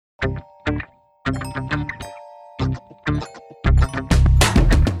Hello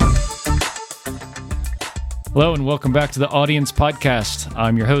and welcome back to the Audience Podcast.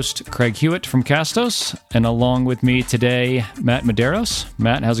 I'm your host, Craig Hewitt from Castos, and along with me today, Matt Medeiros.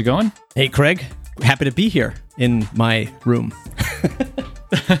 Matt, how's it going? Hey, Craig. Happy to be here in my room.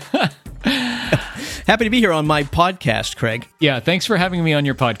 Happy to be here on my podcast, Craig. Yeah, thanks for having me on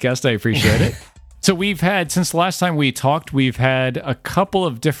your podcast. I appreciate it. So since the last time we talked, we've had a couple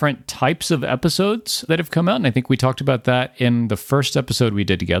of different types of episodes that have come out, and I think we talked about that in the first episode we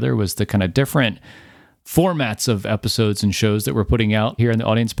did together, was the kind of different formats of episodes and shows that we're putting out here in the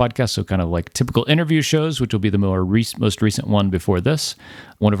Audience Podcast. So kind of like typical interview shows, which will be the most recent one before this,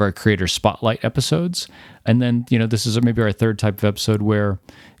 one of our creator spotlight episodes. And then, this is maybe our third type of episode where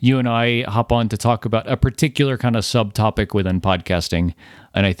you and I hop on to talk about a particular kind of subtopic within podcasting.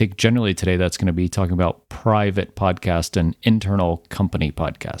 And I think generally today that's going to be talking about private podcast and internal company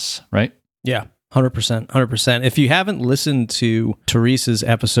podcasts, right? Yeah. 100%. If you haven't listened to Teresa's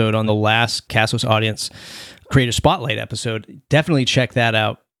episode on the last Castos Audience Creator Spotlight episode, definitely check that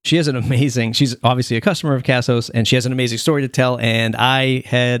out. She's obviously a customer of Castos, and she has an amazing story to tell. And I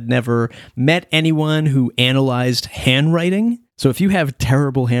had never met anyone who analyzed handwriting. So if you have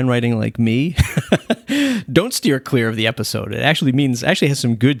terrible handwriting like me, don't steer clear of the episode. It actually has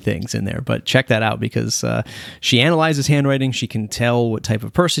some good things in there, but check that out because she analyzes handwriting. She can tell what type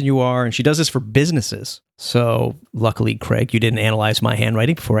of person you are, and she does this for businesses. So luckily, Craig, you didn't analyze my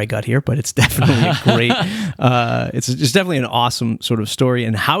handwriting before I got here, but it's definitely a great, it's definitely an awesome sort of story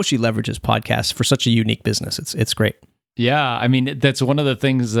and how she leverages podcasts for such a unique business. It's great. Yeah, I mean, that's one of the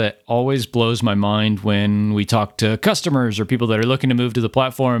things that always blows my mind when we talk to customers or people that are looking to move to the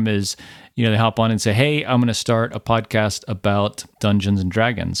platform is, they hop on and say, hey, I'm going to start a podcast about Dungeons and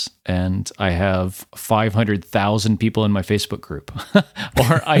Dragons. And I have 500,000 people in my Facebook group.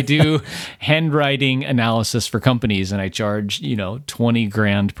 Or I do handwriting analysis for companies and I charge, 20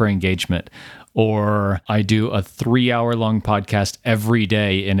 grand per engagement. Or I do a 3-hour-long podcast every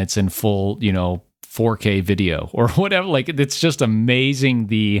day and it's in full, 4K video or whatever. Like, it's just amazing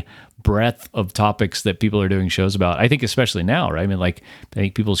the breadth of topics that people are doing shows about. I think especially now, right? I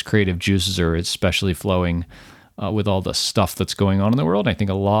think people's creative juices are especially flowing with all the stuff that's going on in the world. I think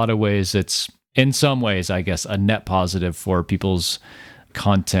a lot of ways it's, in some ways, I guess, a net positive for people's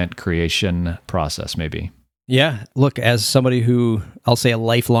content creation process, maybe. Yeah. Look, as somebody who, I'll say a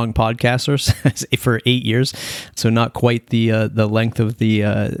lifelong podcaster for 8 years, so not quite the length of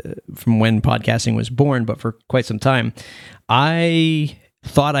from when podcasting was born, but for quite some time, I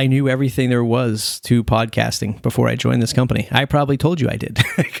thought I knew everything there was to podcasting before I joined this company. I probably told you I did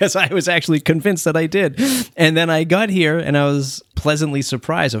because I was actually convinced that I did. And then I got here and I was pleasantly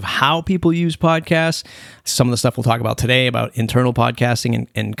surprised of how people use podcasts. Some of the stuff we'll talk about today about internal podcasting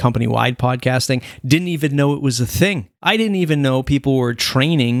and company-wide podcasting. Didn't even know it was a thing. I didn't even know people were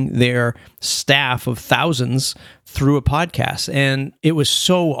training their staff of thousands through a podcast. And it was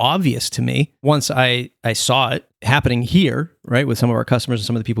so obvious to me once I saw it happening here, right, with some of our customers and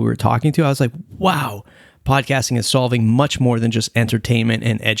some of the people we were talking to. I was like, wow, podcasting is solving much more than just entertainment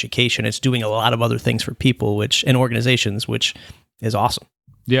and education. It's doing a lot of other things for people and organizations, which is awesome.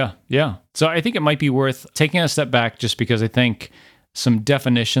 Yeah. So I think it might be worth taking a step back just because I think some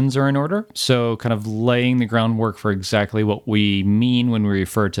definitions are in order. So kind of laying the groundwork for exactly what we mean when we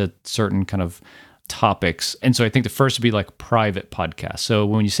refer to certain kind of topics. And so I think the first would be like private podcast. So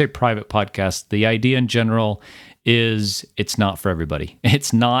when you say private podcast, the idea in general is it's not for everybody.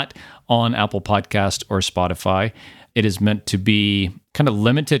 It's not on Apple Podcast or Spotify. It is meant to be kind of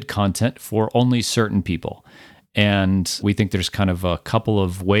limited content for only certain people. And we think there's kind of a couple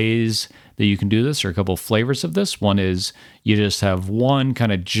of ways that you can do this, or a couple of flavors of this. One is you just have one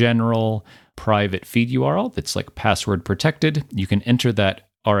kind of general private feed URL that's like password protected. You can enter that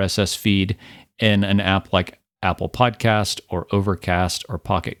RSS feed in an app like Apple Podcast or Overcast or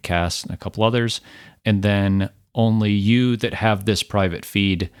Pocket Cast and a couple others. And then only you that have this private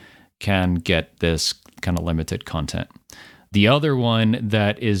feed can get this kind of limited content. The other one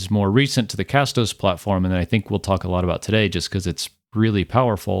that is more recent to the Castos platform, and I think we'll talk a lot about today just because it's really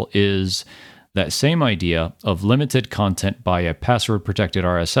powerful, is that same idea of limited content by a password-protected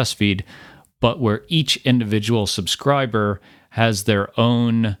RSS feed, but where each individual subscriber has their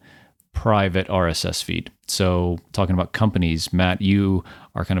own private RSS feed. So talking about companies, Matt, you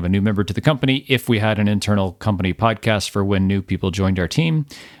are kind of a new member to the company. If we had an internal company podcast for when new people joined our team,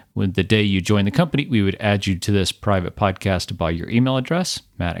 When the day you join the company, we would add you to this private podcast by your email address,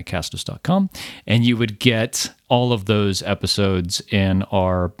 matt@castos.com, and you would get all of those episodes in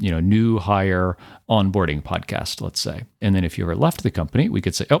our, new hire onboarding podcast, let's say. And then if you ever left the company, we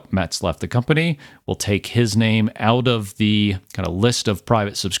could say, oh, Matt's left the company. We'll take his name out of the kind of list of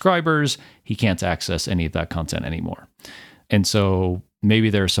private subscribers. He can't access any of that content anymore. And so maybe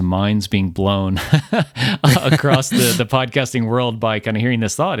there are some minds being blown across the podcasting world by kind of hearing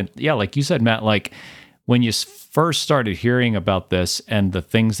this thought. And yeah, like you said, Matt, like when you first started hearing about this and the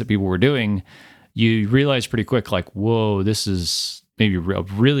things that people were doing, you realize pretty quick, like, whoa, this is maybe a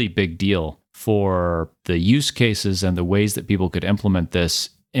really big deal for the use cases and the ways that people could implement this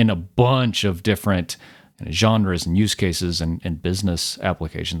in a bunch of different genres and use cases and business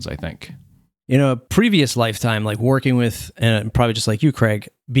applications, I think. In a previous lifetime, like working with, and probably just like you, Craig,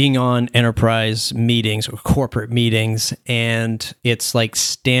 being on enterprise meetings or corporate meetings, and it's like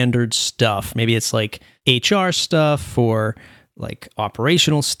standard stuff. Maybe it's like HR stuff or like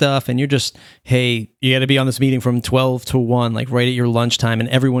operational stuff, and you're just, hey, you got to be on this meeting from 12 to 1, like right at your lunchtime, and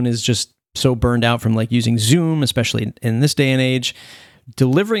everyone is just so burned out from like using Zoom, especially in this day and age.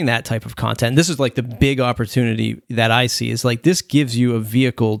 Delivering that type of content, this is like the big opportunity that I see, is like this gives you a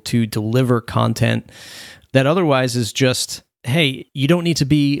vehicle to deliver content that otherwise is just, hey, you don't need to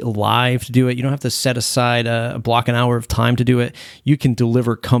be live to do it. You don't have to set aside a block an hour of time to do it. You can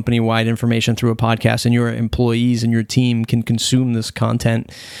deliver company-wide information through a podcast, and your employees and your team can consume this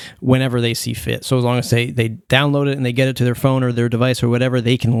content whenever they see fit. So as long as they download it and they get it to their phone or their device or whatever,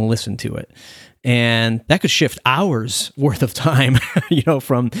 they can listen to it. And that could shift hours worth of time,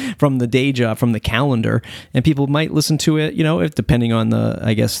 from the day job, from the calendar. And people might listen to it, if depending on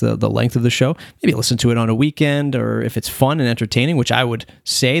the length of the show, maybe listen to it on a weekend, or if it's fun and entertaining, which I would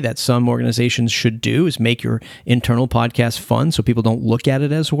say that some organizations should do, is make your internal podcast fun so people don't look at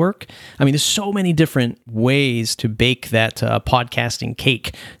it as work. I mean, there's so many different ways to bake that podcasting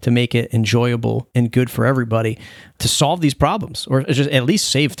cake to make it enjoyable and good for everybody to solve these problems, or just at least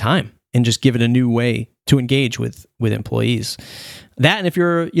save time and just give it a new way to engage with employees. That, and if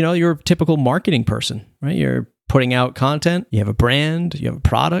you're a typical marketing person, right? You're putting out content, you have a brand, you have a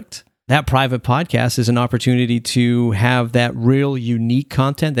product. That private podcast is an opportunity to have that real unique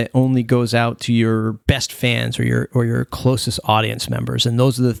content that only goes out to your best fans or your closest audience members. And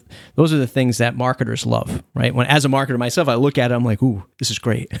those are the things that marketers love, right? When, as a marketer myself, I look at it, I'm like, ooh, this is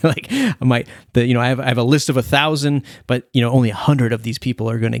great. Like I have a list of 1,000, but only 100 of these people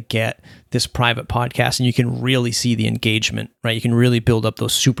are going to get this private podcast, and you can really see the engagement, right? You can really build up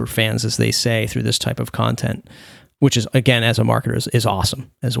those super fans, as they say, through this type of content, which is, again, as a marketer, is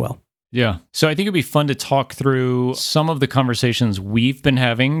awesome as well. Yeah. So I think it'd be fun to talk through some of the conversations we've been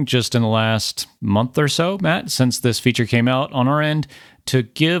having just in the last month or so, Matt, since this feature came out on our end, to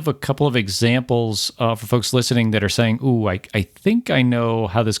give a couple of examples for folks listening that are saying, ooh, I think I know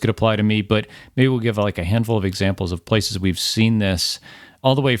how this could apply to me, but maybe we'll give like a handful of examples of places we've seen this,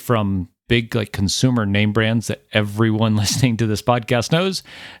 all the way from big like consumer name brands that everyone listening to this podcast knows,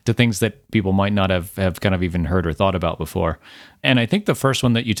 to things that people might not have kind of even heard or thought about before. And I think the first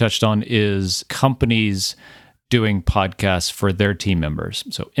one that you touched on is companies doing podcasts for their team members.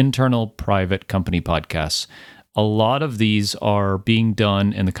 So internal private company podcasts. A lot of these are being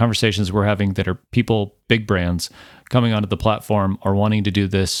done, and the conversations we're having that are people, big brands, coming onto the platform are wanting to do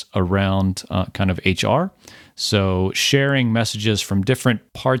this around kind of HR. So sharing messages from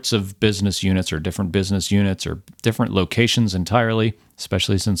different parts of business units or different locations entirely,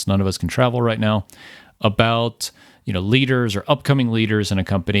 especially since none of us can travel right now, about leaders or upcoming leaders in a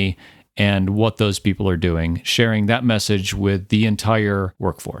company and what those people are doing, sharing that message with the entire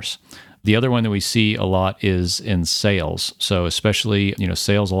workforce. The other one that we see a lot is in sales. So especially,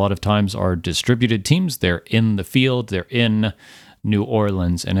 sales a lot of times are distributed teams. They're in the field, they're in New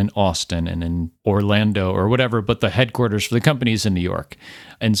Orleans and in Austin and in Orlando or whatever, but the headquarters for the company is in New York.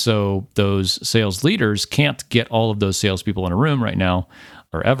 And so those sales leaders can't get all of those salespeople in a room right now,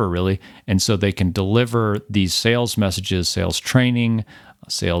 or ever really. And so they can deliver these sales messages, sales training,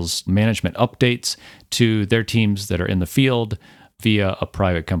 sales management updates to their teams that are in the field via a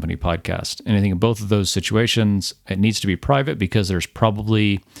private company podcast. And I think in both of those situations, it needs to be private because there's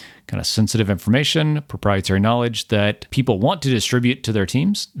probably kind of sensitive information, proprietary knowledge that people want to distribute to their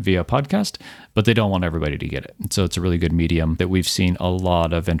teams via podcast, but they don't want everybody to get it. And so it's a really good medium that we've seen a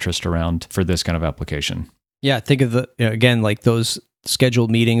lot of interest around for this kind of application. Yeah, think of again, like those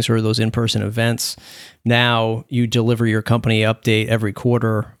scheduled meetings or those in-person events. Now you deliver your company update every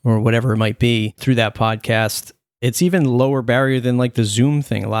quarter or whatever it might be through that podcast. It's even lower barrier than like the Zoom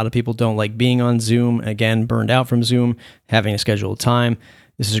thing. A lot of people don't like being on Zoom, again, burned out from Zoom, having a scheduled time.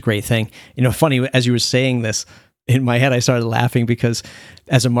 This is a great thing. Funny, as you were saying this, in my head, I started laughing because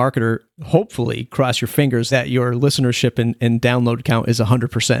as a marketer, hopefully cross your fingers that your listenership and download count is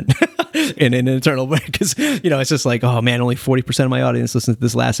 100% in an internal way. Because, it's just like, oh man, only 40% of my audience listened to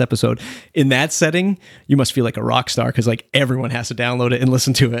this last episode. In that setting, you must feel like a rock star because like everyone has to download it and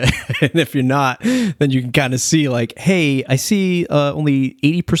listen to it. And if you're not, then you can kind of see like, hey, I see only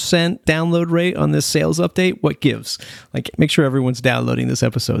 80% download rate on this sales update. What gives? Like, make sure everyone's downloading this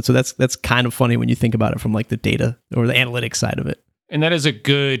episode. So that's kind of funny when you think about it from like the data or the analytics side of it. And that is a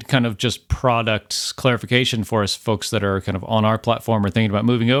good kind of just product clarification for us folks that are kind of on our platform or thinking about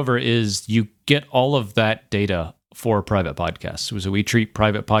moving over is you get all of that data for private podcasts. So we treat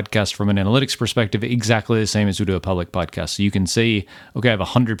private podcasts from an analytics perspective exactly the same as we do a public podcast. So you can see, okay, I have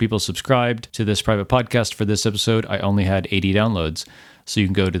 100 people subscribed to this private podcast for this episode. I only had 80 downloads. So you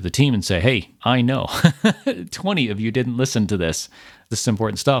can go to the team and say, hey, I know 20 of you didn't listen to this. This is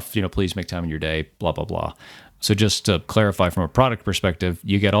important stuff. Please make time in your day, blah, blah, blah. So just to clarify from a product perspective,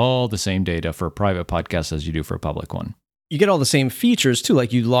 you get all the same data for a private podcast as you do for a public one. You get all the same features too.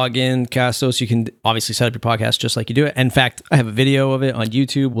 Like you log in Castos, you can obviously set up your podcast just like you do it. In fact, I have a video of it on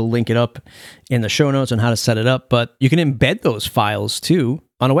YouTube. We'll link it up in the show notes on how to set it up, but you can embed those files too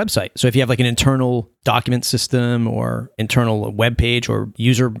on a website. So if you have like an internal document system or internal web page or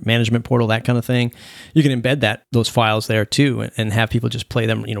user management portal, that kind of thing, you can embed those files there too and have people just play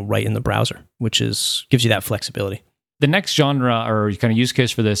them, right in the browser, which gives you that flexibility. The next genre or kind of use case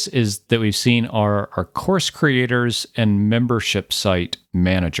for this is that we've seen are course creators and membership site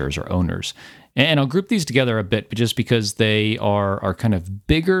managers or owners. And I'll group these together a bit just because they are kind of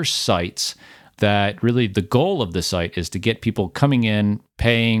bigger sites that really the goal of the site is to get people coming in,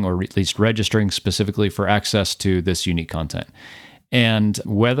 paying, or at least registering specifically for access to this unique content. And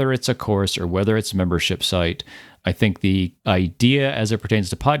whether it's a course or whether it's a membership site, I think the idea as it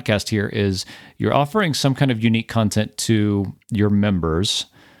pertains to podcast here is you're offering some kind of unique content to your members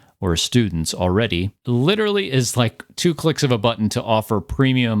or students already. Literally is like 2 clicks of a button to offer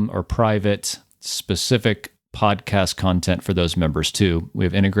premium or private specific podcast content for those members too. We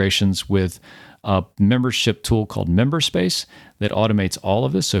have integrations with a membership tool called MemberSpace that automates all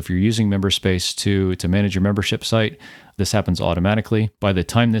of this. So if you're using MemberSpace to manage your membership site, this happens automatically. By the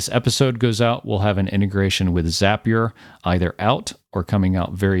time this episode goes out, we'll have an integration with Zapier either out or coming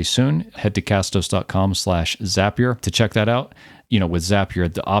out very soon. Head to castos.com/Zapier to check that out. With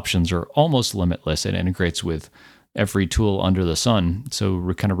Zapier, the options are almost limitless. It integrates with every tool under the sun.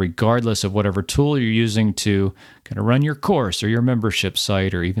 So kind of regardless of whatever tool you're using to kind of run your course or your membership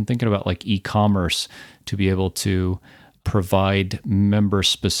site, or even thinking about like e-commerce to be able to provide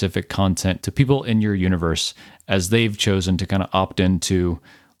member-specific content to people in your universe as they've chosen to kind of opt into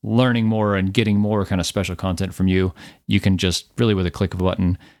learning more and getting more kind of special content from you, you can just really with a click of a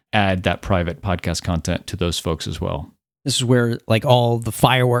button add that private podcast content to those folks as well. This is where like all the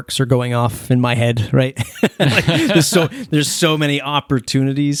fireworks are going off in my head, right? Like, there's so many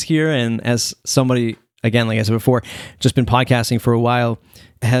opportunities here. And as somebody, again, like I said before, just been podcasting for a while,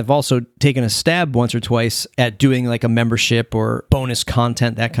 have also taken a stab once or twice at doing like a membership or bonus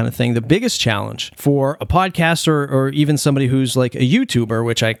content, that kind of thing. The biggest challenge for a podcaster or even somebody who's like a YouTuber,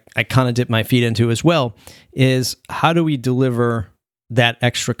 which I kind of dip my feet into as well, is how do we deliver that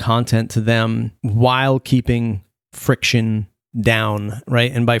extra content to them while keeping friction down,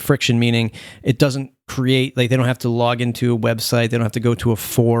 right? And by friction, meaning it doesn't create, like they don't have to log into a website, they don't have to go to a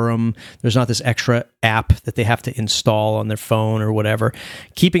forum, there's not this extra app that they have to install on their phone or whatever.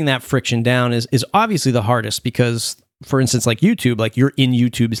 Keeping that friction down is obviously the hardest because, for instance, like YouTube, like you're in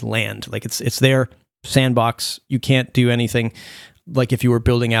YouTube's land, like it's their sandbox, you can't do anything like if you were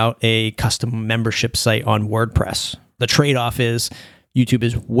building out a custom membership site on WordPress. The trade-off is YouTube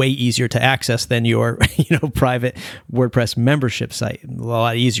is way easier to access than your private WordPress membership site. A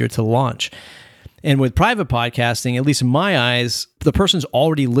lot easier to launch. And with private podcasting, at least in my eyes, the person's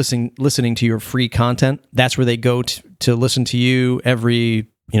already listening to your free content. That's where they go to listen to you every,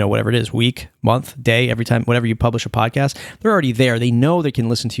 whatever it is, week, month, day, every time, whenever you publish a podcast. They're already there. They know they can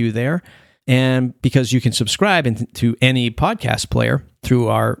listen to you there. And because you can subscribe to any podcast player through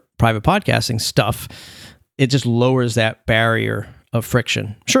our private podcasting stuff, it just lowers that barrier of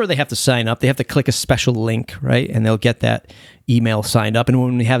friction. Sure, they have to sign up. They have to click a special link, right? And they'll get that email signed up. And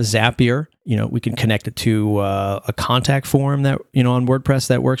when we have Zapier, we can connect it to a contact form that, on WordPress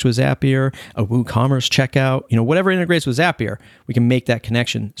that works with Zapier, a WooCommerce checkout, whatever integrates with Zapier, we can make that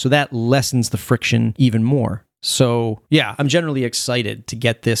connection. So that lessens the friction even more. So yeah, I'm generally excited to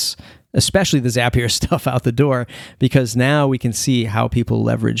get this, especially the Zapier stuff out the door, because now we can see how people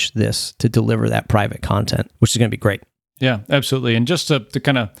leverage this to deliver that private content, which is going to be great. Yeah, absolutely. And just to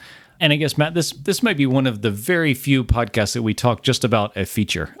kind of, and I guess, Matt, this might be one of the very few podcasts that we talk just about a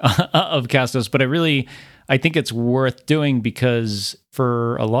feature of Castos, but I think it's worth doing because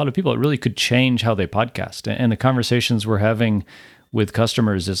for a lot of people, it really could change how they podcast. And the conversations we're having with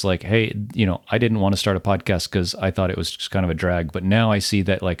customers is like, hey, I didn't want to start a podcast because I thought it was just kind of a drag, but now I see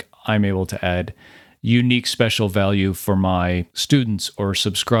that like I'm able to add unique special value for my students or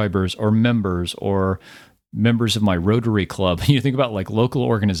subscribers or members or members of my Rotary Club. You think about like local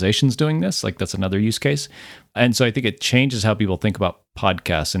organizations doing this, like that's another use case. And so I think it changes how people think about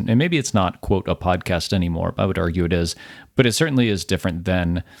podcasts. And maybe it's not, quote, a podcast anymore. I would argue it is, but it certainly is different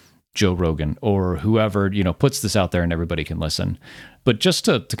than Joe Rogan or whoever, puts this out there and everybody can listen. But just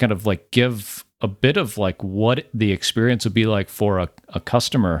to kind of like give a bit of like what the experience would be like for a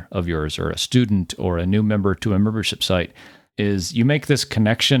customer of yours or a student or a new member to a membership site, is you make this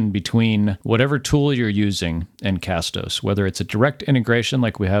connection between whatever tool you're using and Castos, whether it's a direct integration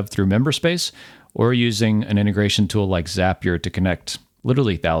like we have through MemberSpace or using an integration tool like Zapier to connect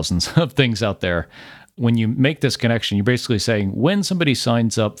literally thousands of things out there. When you make this connection, you're basically saying, when somebody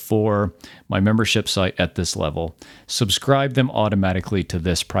signs up for my membership site at this level, subscribe them automatically to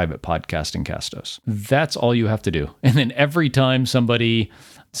this private podcast in Castos. That's all you have to do. And then every time somebody,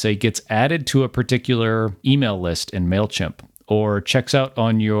 say, gets added to a particular email list in MailChimp or checks out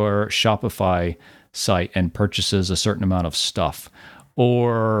on your Shopify site and purchases a certain amount of stuff,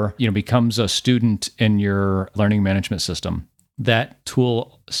 or becomes a student in your learning management system, that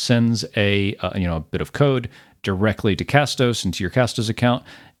tool sends a bit of code directly to Castos into your Castos account,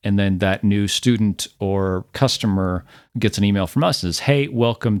 and then that new student or customer gets an email from us that says, hey,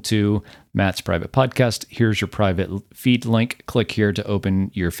 welcome to Matt's private podcast. Here's your private feed link. Click here to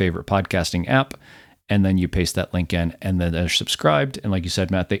open your favorite podcasting app. And then you paste that link in, and then they're subscribed. And like you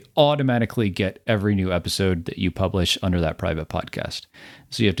said, Matt, they automatically get every new episode that you publish under that private podcast.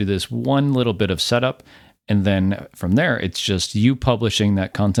 So you have to do this one little bit of setup. And then from there, it's just you publishing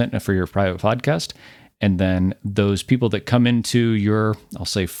that content for your private podcast. And then those people that come into your, I'll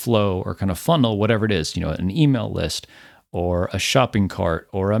say, flow or kind of funnel, whatever it is, an email list or a shopping cart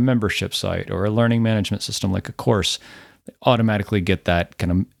or a membership site or a learning management system like a course, they automatically get that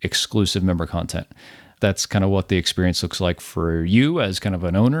kind of exclusive member content. That's kind of what the experience looks like for you as kind of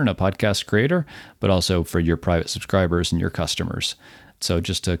an owner and a podcast creator, but also for your private subscribers and your customers. So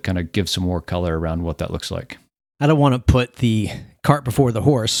just to kind of give some more color around what that looks like. I don't want to put the cart before the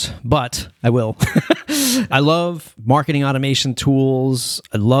horse, but I will. I love marketing automation tools.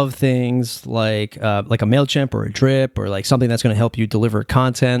 I love things like a MailChimp or a Drip or like something that's going to help you deliver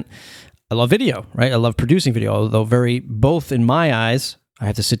content. I love video, right? I love producing video, although both in my eyes, I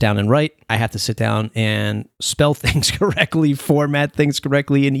have to sit down and write. I have to sit down and spell things correctly, format things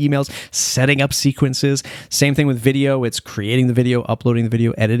correctly in emails, setting up sequences. Same thing with video. It's creating the video, uploading the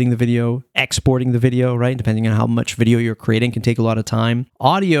video, editing the video, exporting the video, right? Depending on how much video you're creating can take a lot of time.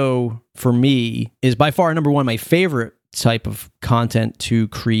 Audio, for me, is by far number one, my favorite type of content to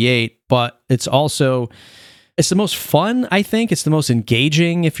create, but it's the most fun, I think. It's the most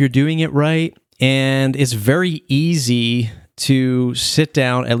engaging if you're doing it right. And it's very easy to sit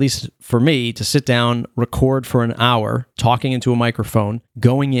down, at least for me, to sit down, record for an hour, talking into a microphone,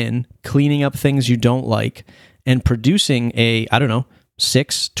 going in, cleaning up things you don't like, and producing a,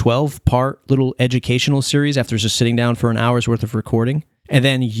 6, 12-part little educational series after just sitting down for an hour's worth of recording, and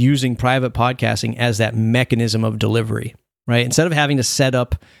then using private podcasting as that mechanism of delivery, right? Instead of having to set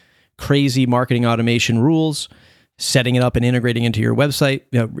up crazy marketing automation rules, setting it up and integrating into your website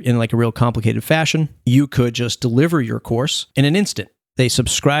in like a real complicated fashion, you could just deliver your course in an instant. They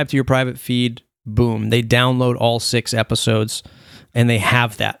subscribe to your private feed, boom, they download all 6 episodes, and they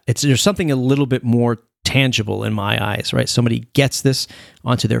have that. There's something a little bit more tangible in my eyes, right? Somebody gets this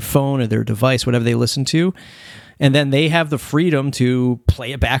onto their phone or their device, whatever they listen to, and then they have the freedom to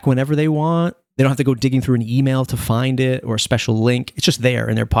play it back whenever they want. They don't have to go digging through an email to find it or a special link. It's just there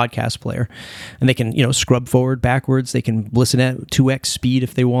in their podcast player. And they can, scrub forward, backwards. They can listen at 2x speed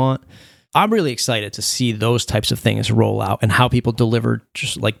if they want. I'm really excited to see those types of things roll out and how people deliver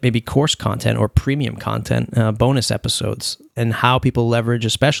just like maybe course content or premium content, bonus episodes, and how people leverage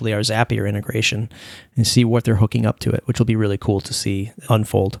especially our Zapier integration and see what they're hooking up to it, which will be really cool to see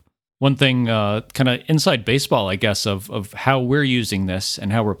unfold. One thing, kind of inside baseball, I guess, of how we're using this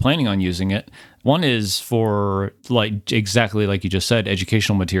and how we're planning on using it. One is for exactly like you just said,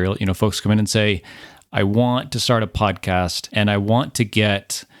 educational material. Folks come in and say, I want to start a podcast and I want to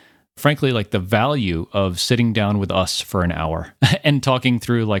get, frankly, like the value of sitting down with us for an hour and talking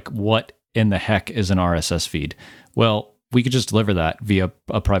through like what in the heck is an RSS feed. Well, we could just deliver that via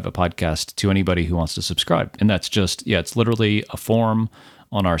a private podcast to anybody who wants to subscribe. And that's just, it's literally a form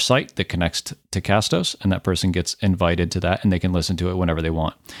on our site that connects to Castos, and that person gets invited to that, and they can listen to it whenever they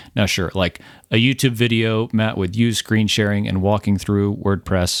want. Now, sure, like a YouTube video, Matt, with you screen sharing and walking through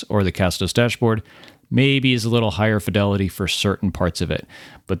WordPress or the Castos dashboard, maybe is a little higher fidelity for certain parts of it.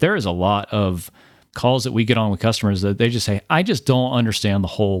 But there is a lot of calls that we get on with customers that they just say, I just don't understand the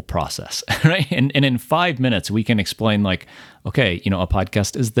whole process, right? And in 5 minutes, we can explain like, okay, a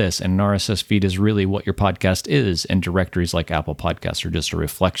podcast is this, and an RSS feed is really what your podcast is, and directories like Apple Podcasts are just a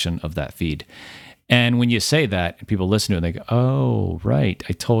reflection of that feed. And when you say that, people listen to it and they go, oh, right,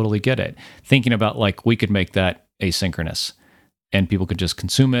 I totally get it. Thinking about like, we could make that asynchronous, and people could just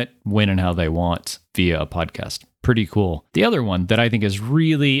consume it when and how they want via a podcast. Pretty cool. The other one that I think is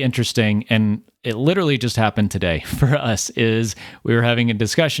really interesting, and it literally just happened today for us, is we were having a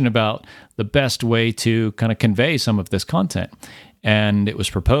discussion about the best way to kind of convey some of this content. And it was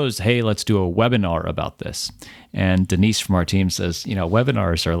proposed, hey, let's do a webinar about this. And Denise from our team says,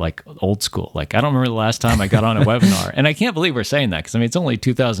 webinars are like old school. Like, I don't remember the last time I got on a webinar. And I can't believe we're saying that, because it's only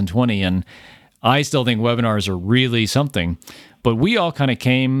 2020, and I still think webinars are really something. But we all kind of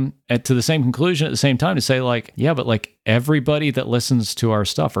came to the same conclusion at the same time to say like, yeah, but like everybody that listens to our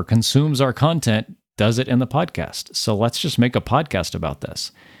stuff or consumes our content does it in the podcast. So let's just make a podcast about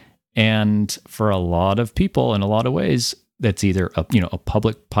this. And for a lot of people, in a lot of ways, that's either a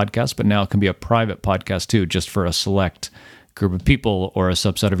public podcast, but now it can be a private podcast too, just for a select group of people or a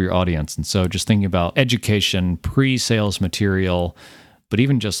subset of your audience. And so just thinking about education, pre-sales material, but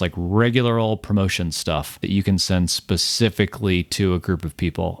even just like regular old promotion stuff that you can send specifically to a group of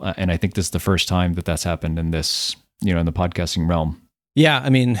people. And I think this is the first time that that's happened in this, in the podcasting realm. Yeah,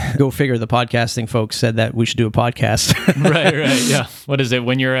 go figure. The podcasting folks said that we should do a podcast. Right. Yeah. What is it?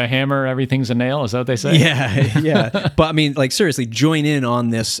 When you're a hammer, everything's a nail? Is that what they say? Yeah. But seriously, join in on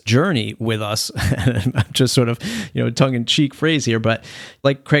this journey with us. Just sort of, tongue-in-cheek phrase here. But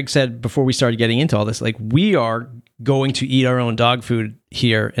like Craig said before we started getting into all this, like we are going to eat our own dog food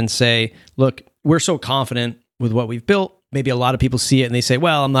here and say, look, we're so confident with what we've built. Maybe a lot of people see it and they say,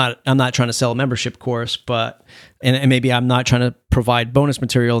 well, I'm not trying to sell a membership course, but and maybe I'm not trying to provide bonus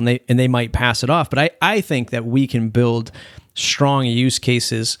material, and they might pass it off. But I think that we can build strong use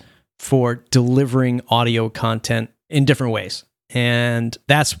cases for delivering audio content in different ways. And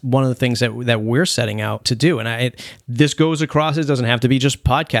that's one of the things that we're setting out to do. And this goes across. It doesn't have to be just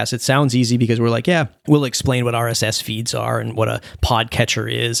podcasts. It sounds easy because we're like, yeah, we'll explain what RSS feeds are and what a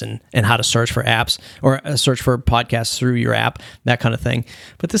podcatcher is and how to search for apps or search for podcasts through your app, that kind of thing.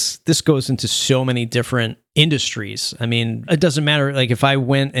 But this goes into so many different industries. It doesn't matter. Like if I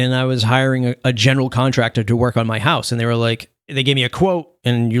went and I was hiring a general contractor to work on my house, and they gave me a quote,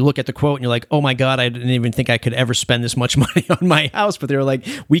 and you look at the quote and you're like, oh my God, I didn't even think I could ever spend this much money on my house. But they were like,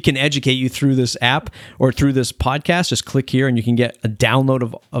 we can educate you through this app or through this podcast. Just click here and you can get a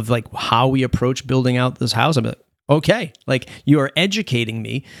download of like how we approach building out this house. I'm like, okay, like you are educating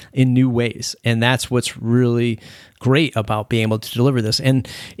me in new ways. And that's what's really great about being able to deliver this. And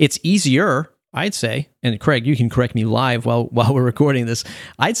it's easier, I'd say, and Craig, you can correct me live while we're recording this,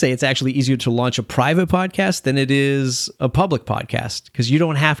 I'd say it's actually easier to launch a private podcast than it is a public podcast, because you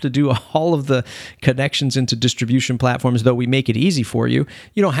don't have to do all of the connections into distribution platforms, though we make it easy for you.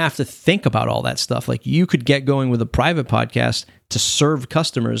 You don't have to think about all that stuff. Like you could get going with a private podcast to serve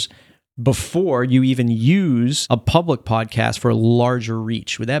customers before you even use a public podcast for a larger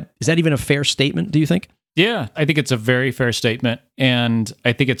reach. Is that even a fair statement, do you think? Yeah, I think it's a very fair statement, and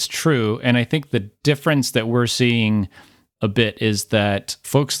I think it's true. And I think the difference that we're seeing a bit is that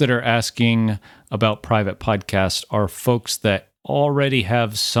folks that are asking about private podcasts are folks that already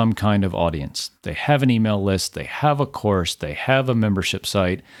have some kind of audience. They have an email list, they have a course, they have a membership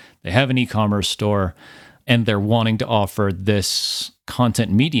site, they have an e-commerce store, and they're wanting to offer this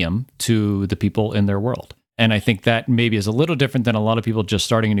content medium to the people in their world. And I think that maybe is a little different than a lot of people just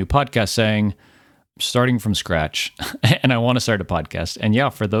starting a new podcast saying, starting from scratch and I want to start a podcast. And yeah,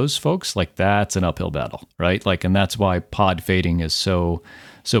 for those folks, like that's an uphill battle, right? Like, and that's why pod fading is so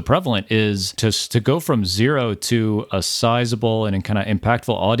prevalent, is to go from zero to a sizable and kind of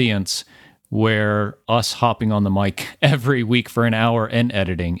impactful audience where us hopping on the mic every week for an hour and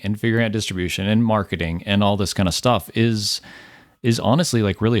editing and figuring out distribution and marketing and all this kind of stuff is honestly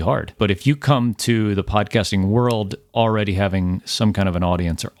like really hard. But if you come to the podcasting world already having some kind of an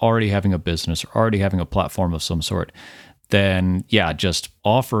audience or already having a business or already having a platform of some sort, then yeah, just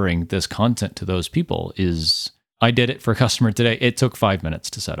offering this content to those people I did it for a customer today. It took 5 minutes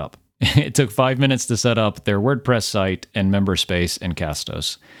to set up. It took 5 minutes to set up their WordPress site and member space and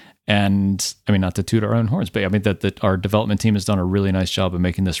Castos. And I mean, not to toot our own horns, but I mean that our development team has done a really nice job of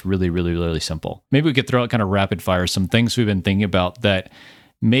making this really, really, really simple. Maybe we could throw out kind of rapid fire some things we've been thinking about that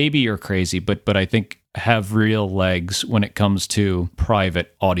maybe are crazy, but I think have real legs when it comes to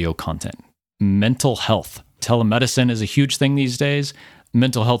private audio content. Mental health. Telemedicine is a huge thing these days.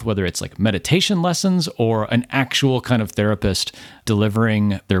 Mental health, whether it's like meditation lessons or an actual kind of therapist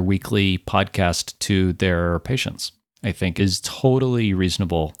delivering their weekly podcast to their patients, I think is totally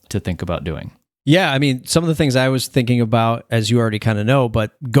reasonable to think about doing. Yeah, I mean, some of the things I was thinking about, as you already kind of know,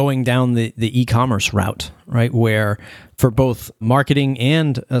 but going down the e-commerce route, right, where for both marketing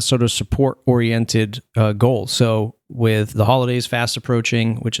and a sort of support-oriented goal. So with the holidays fast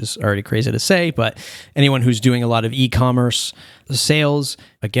approaching, which is already crazy to say, but anyone who's doing a lot of e-commerce sales,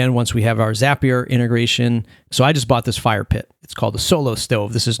 again, once we have our Zapier integration. So I just bought this fire pit. It's called the Solo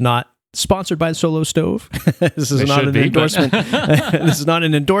Stove. This is not sponsored by Solo Stove. This is not an endorsement. This is not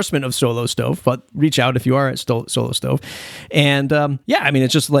an endorsement of Solo Stove, but reach out if you are at Solo Stove. And yeah, I mean,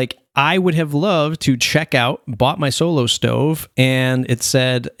 it's just like, I would have loved to check out, bought my Solo Stove, and it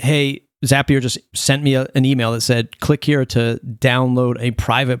said, hey, Zapier just sent me an email that said, click here to download a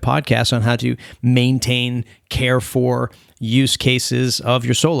private podcast on how to maintain, care for use cases of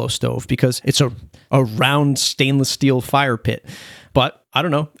your Solo Stove, because it's a round stainless steel fire pit. But I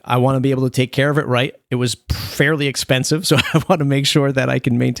don't know. I want to be able to take care of it right. It was fairly expensive, so I want to make sure that I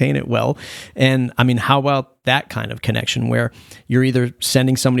can maintain it well. And I mean, how about that kind of connection where you're either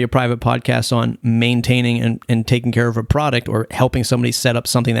sending somebody a private podcast on maintaining and taking care of a product, or helping somebody set up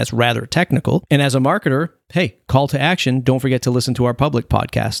something that's rather technical. And as a marketer, hey, call to action, don't forget to listen to our public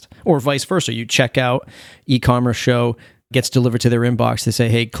podcast, or vice versa. You check out e-commerce show, gets delivered to their inbox. They say,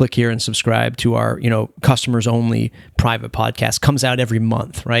 hey, click here and subscribe to our, customers only private podcast. Comes out every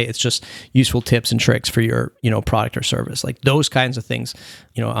month, right? It's just useful tips and tricks for your, product or service. Like those kinds of things,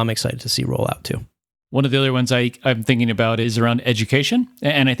 I'm excited to see roll out too. One of the other ones I'm thinking about is around education.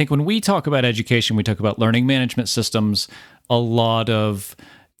 And I think when we talk about education, we talk about learning management systems. A lot of,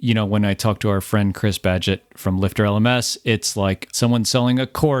 when I talk to our friend Chris Badgett from Lifter LMS, it's like someone selling a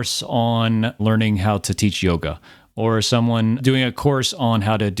course on learning how to teach yoga, or someone doing a course on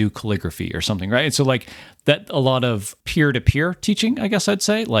how to do calligraphy or something, right? And so like that, a lot of peer-to-peer teaching, I guess I'd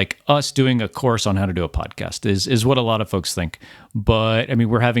say, like us doing a course on how to do a podcast is what a lot of folks think. But I mean,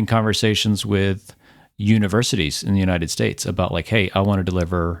 we're having conversations with universities in the United States about like, hey, I want to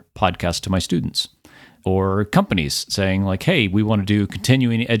deliver podcasts to my students. Or companies saying like, hey, we want to do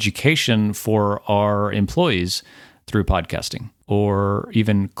continuing education for our employees through podcasting. Or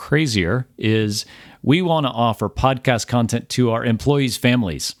even crazier is we want to offer podcast content to our employees'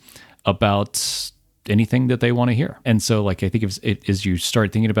 families about anything that they want to hear. And so like, I think as you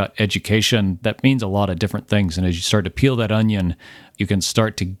start thinking about education, that means a lot of different things. And as you start to peel that onion, you can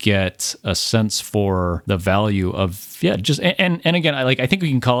start to get a sense for the value of, and again, I think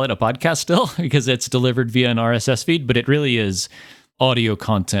we can call it a podcast still because it's delivered via an RSS feed, but it really is audio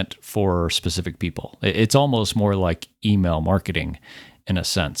content for specific people. It's almost more like email marketing in a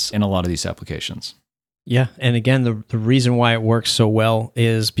sense in a lot of these applications. Yeah. And again, the reason why it works so well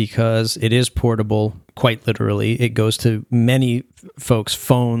is because it is portable, quite literally. It goes to many folks'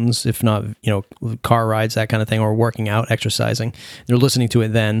 phones, if not, car rides, that kind of thing, or working out, exercising. They're listening to it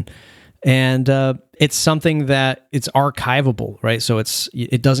then. And it's something that it's archivable, right? So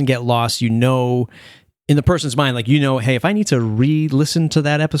it doesn't get lost. In the person's mind, like, hey, if I need to re-listen to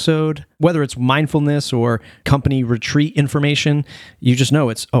that episode, whether it's mindfulness or company retreat information, you just know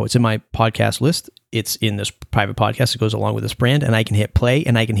it's in my podcast list. It's in this private podcast that goes along with this brand, and I can hit play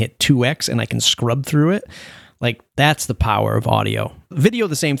and I can hit 2x and I can scrub through it. Like, that's the power of audio. Video,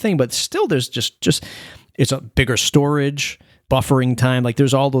 the same thing, but still there's just it's a bigger storage, buffering time. Like,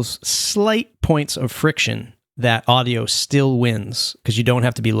 there's all those slight points of friction that audio still wins because you don't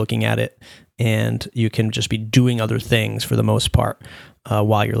have to be looking at it. And you can just be doing other things for the most part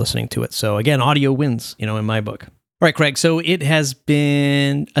while you're listening to it. So again, audio wins, in my book. All right, Craig. So it has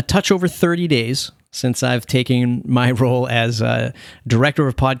been a touch over 30 days since I've taken my role as Director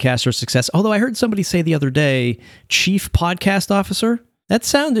of Podcaster Success. Although I heard somebody say the other day, Chief Podcast Officer. That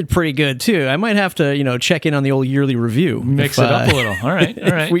sounded pretty good too. I might have to, check in on the old yearly review. Mix it up a little. All right.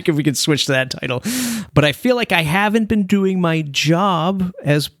 If we could switch to that title. But I feel like I haven't been doing my job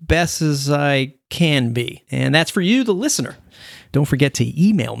as best as I can be. And that's for you, the listener. Don't forget to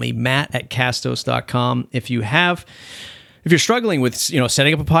email me, matt@castos.com. If you're struggling with,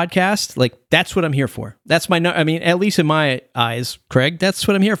 setting up a podcast, like, that's what I'm here for. That's at least in my eyes, Craig, that's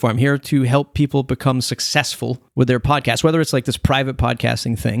what I'm here for. I'm here to help people become successful with their podcast, whether it's like this private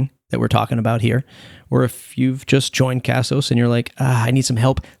podcasting thing that we're talking about here, or if you've just joined Castos and you're like, I need some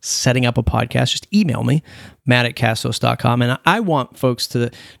help setting up a podcast, just email me, matt@castos.com. And I want folks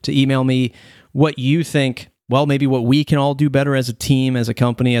to email me what you think, well, maybe what we can all do better as a team, as a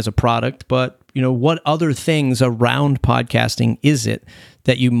company, as a product, but what other things around podcasting is it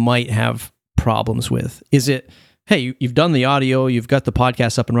that you might have problems with? Is it, hey, you've done the audio, you've got the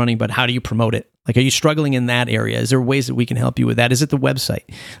podcast up and running, but how do you promote it? Like, are you struggling in that area? Is there ways that we can help you with that? Is it the website?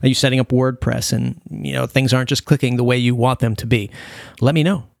 Are you setting up WordPress and, things aren't just clicking the way you want them to be? Let me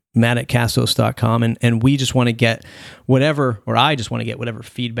know, matt@castos.com. And we just want to get I just want to get whatever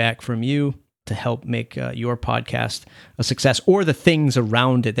feedback from you to help make your podcast a success, or the things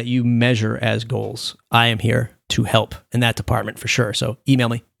around it that you measure as goals. I am here to help in that department for sure. So email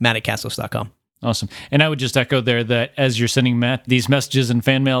me, matt@castos.com. Awesome. And I would just echo there that as you're sending Matt these messages and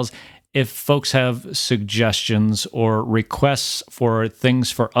fan mails, if folks have suggestions or requests for things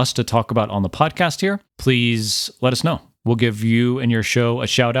for us to talk about on the podcast here, please let us know. We'll give you and your show a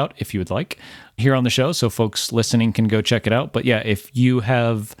shout out if you would like here on the show, so folks listening can go check it out. But yeah, if you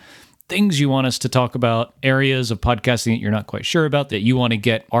have things you want us to talk about, areas of podcasting that you're not quite sure about, that you want to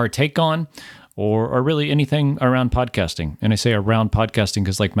get our take on, or really anything around podcasting. And I say around podcasting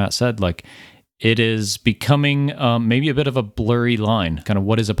because, like Matt said, it is becoming maybe a bit of a blurry line, kind of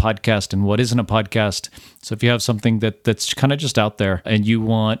what is a podcast and what isn't a podcast. So if you have something that's kind of just out there and you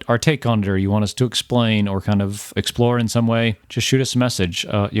want our take on it, or you want us to explain or kind of explore in some way, just shoot us a message,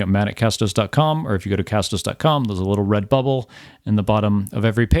 matt@castos.com, or if you go to castos.com, there's a little red bubble in the bottom of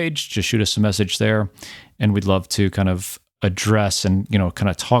every page. Just shoot us a message there, and we'd love to kind of address and, kind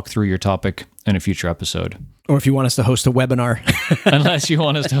of talk through your topic in a future episode. Or if you want us to host a webinar. Unless you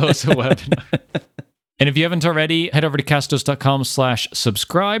want us to host a webinar. And if you haven't already, head over to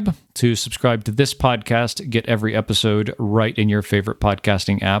castos.com/subscribe to subscribe to this podcast. Get every episode right in your favorite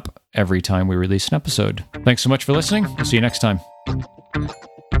podcasting app every time we release an episode. Thanks so much for listening. We'll see you next time.